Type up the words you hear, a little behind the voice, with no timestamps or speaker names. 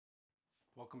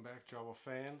Welcome back, Java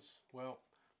fans. Well,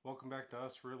 welcome back to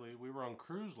us, really. We were on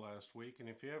cruise last week, and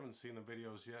if you haven't seen the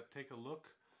videos yet, take a look.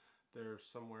 They're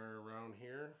somewhere around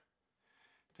here.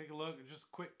 Take a look, just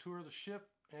a quick tour of the ship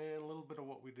and a little bit of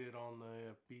what we did on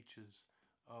the beaches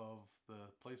of the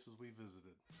places we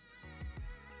visited.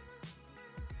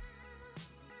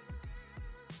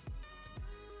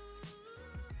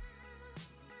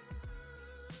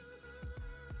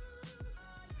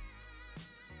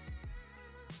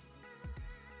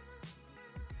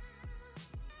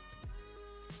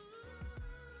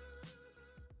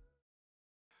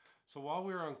 So while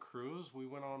we were on cruise, we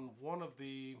went on one of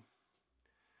it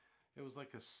was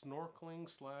like a snorkeling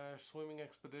 / swimming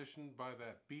expedition by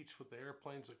that beach with the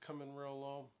airplanes that come in real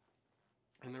low.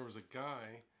 And there was a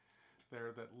guy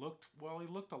there that looked, well, he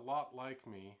looked a lot like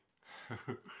me.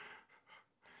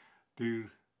 Dude,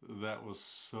 that was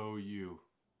so you.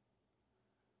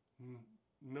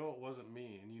 No, it wasn't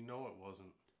me, and you know it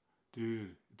wasn't.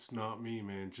 Dude, it's not me,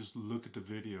 man. Just look at the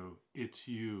video. It's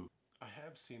you. I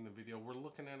have seen the video. We're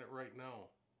looking at it right now.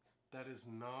 That is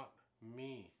not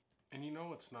me. And you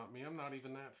know it's not me. I'm not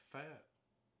even that fat.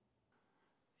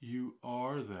 You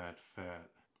are that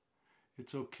fat.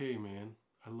 It's okay, man.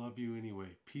 I love you anyway.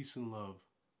 Peace and love.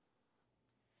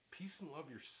 Peace and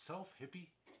love yourself, hippie.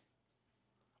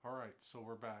 Alright, so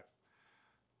we're back.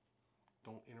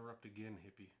 Don't interrupt again,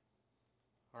 hippie.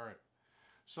 Alright.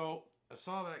 So, I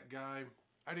saw that guy.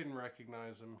 I didn't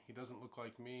recognize him. He doesn't look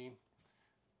like me.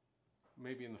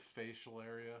 Maybe in the facial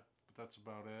area, but that's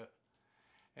about it.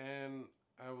 And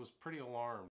I was pretty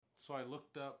alarmed. So I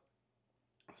looked up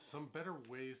some better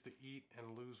ways to eat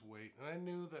and lose weight. And I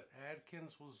knew that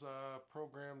Atkins was a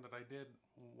program that I did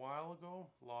a while ago.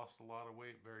 Lost a lot of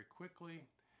weight very quickly.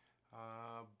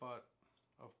 But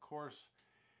of course,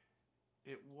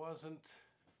 it wasn't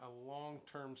a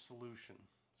long-term solution.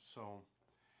 So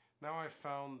now I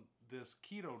found this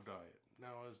keto diet.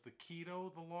 Now, is the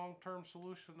keto the long-term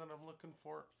solution that I'm looking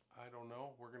for? I don't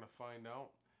know. We're going to find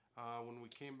out. When we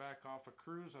came back off a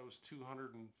cruise, I was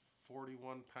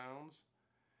 241 pounds.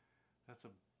 That's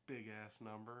a big-ass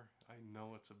number. I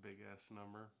know it's a big-ass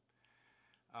number.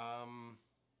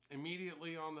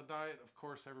 Immediately on the diet, of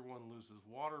course, everyone loses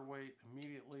water weight.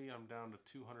 Immediately, I'm down to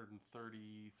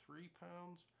 233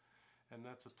 pounds. And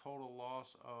that's a total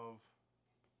loss of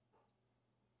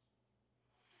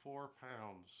 4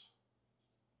 pounds.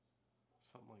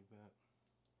 Something like that.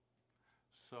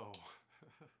 So,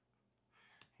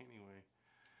 anyway.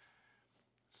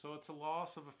 So it's a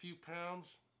loss of a few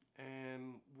pounds,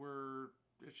 and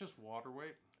it's just water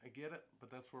weight. I get it,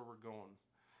 but that's where we're going.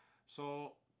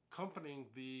 So, accompanying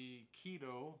the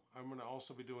keto, I'm going to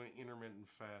also be doing intermittent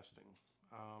fasting.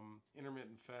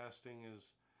 Intermittent fasting is,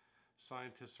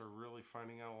 scientists are really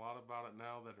finding out a lot about it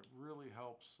now, that it really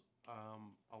helps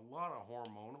a lot of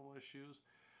hormonal issues.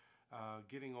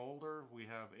 Getting older, we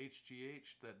have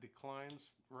HGH that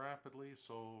declines rapidly,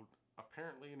 so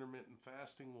apparently intermittent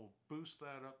fasting will boost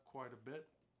that up quite a bit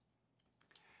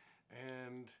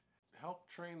and help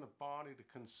train the body to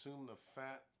consume the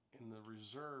fat in the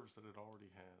reserves that it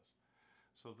already has.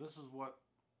 So this is what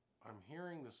I'm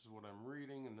hearing, this is what I'm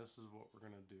reading, and this is what we're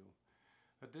going to do.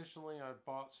 Additionally, I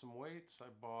bought some weights.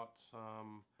 I bought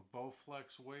some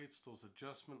Bowflex weights, those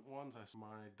adjustment ones.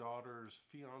 My daughter's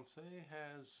fiance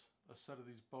has a set of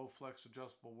these Bowflex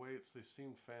adjustable weights. They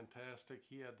seemed fantastic.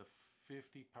 He had the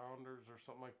 50 pounders or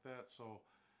something like that, so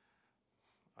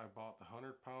I bought the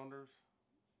 100 pounders.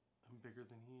 I'm bigger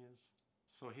than he is.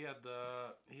 So he had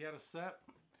a set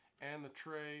and the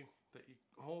tray that you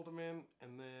hold them in,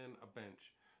 and then a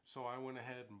bench. So I went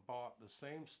ahead and bought the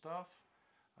same stuff.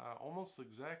 Almost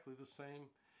exactly the same,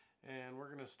 and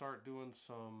we're going to start doing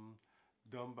some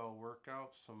dumbbell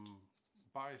workouts, some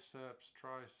biceps,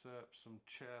 triceps, some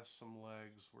chest, some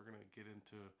legs. We're going to get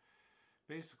into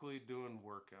basically doing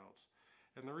workouts.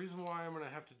 And the reason why I'm going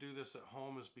to have to do this at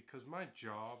home is because my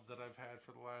job that I've had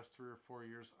for the last 3 or 4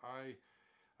 years, I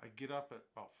get up at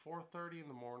about 4:30 in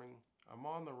the morning. I'm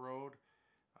on the road,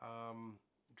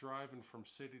 driving from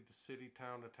city to city,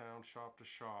 town to town, shop to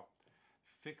shop,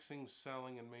 fixing,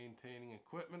 selling, and maintaining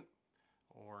equipment,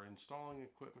 or installing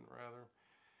equipment rather.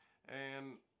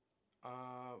 And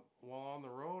while on the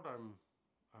road, I'm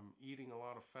eating a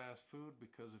lot of fast food,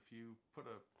 because if you put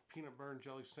a peanut butter and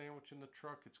jelly sandwich in the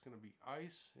truck, it's going to be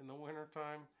ice in the winter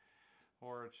time,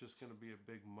 or it's just going to be a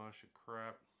big mush of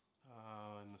crap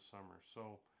in the summer.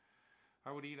 So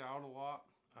I would eat out a lot.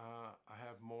 I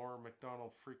have more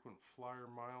McDonald's frequent flyer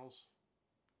miles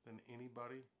than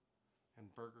anybody,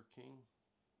 and Burger King.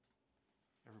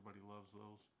 Everybody loves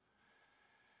those.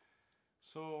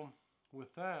 So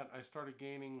with that, I started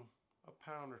gaining a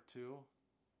pound or two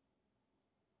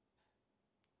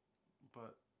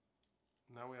but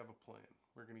now we have a plan.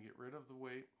 We're going to get rid of the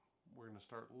weight. We're going to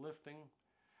start lifting.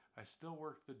 I still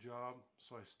work the job,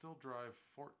 so I still drive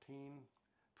 14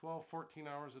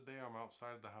 hours a day. I'm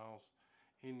outside the house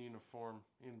in uniform,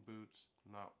 in boots,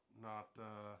 not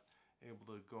able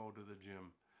to go to the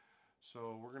gym.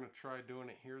 So we're going to try doing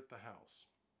it here at the house.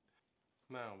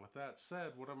 Now, with that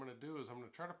said, what I'm going to do is I'm going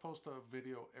to try to post a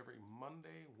video every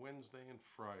Monday, Wednesday, and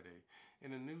Friday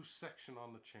in a new section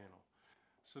on the channel.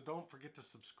 So don't forget to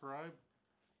subscribe,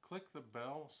 click the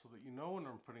bell so that you know when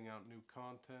I'm putting out new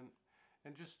content,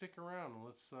 and just stick around.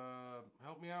 Let's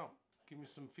help me out. Give me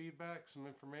some feedback, some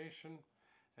information,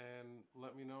 and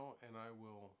let me know, and I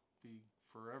will be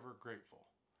forever grateful.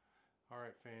 All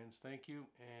right, fans, thank you,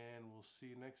 and we'll see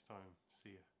you next time.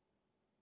 See ya.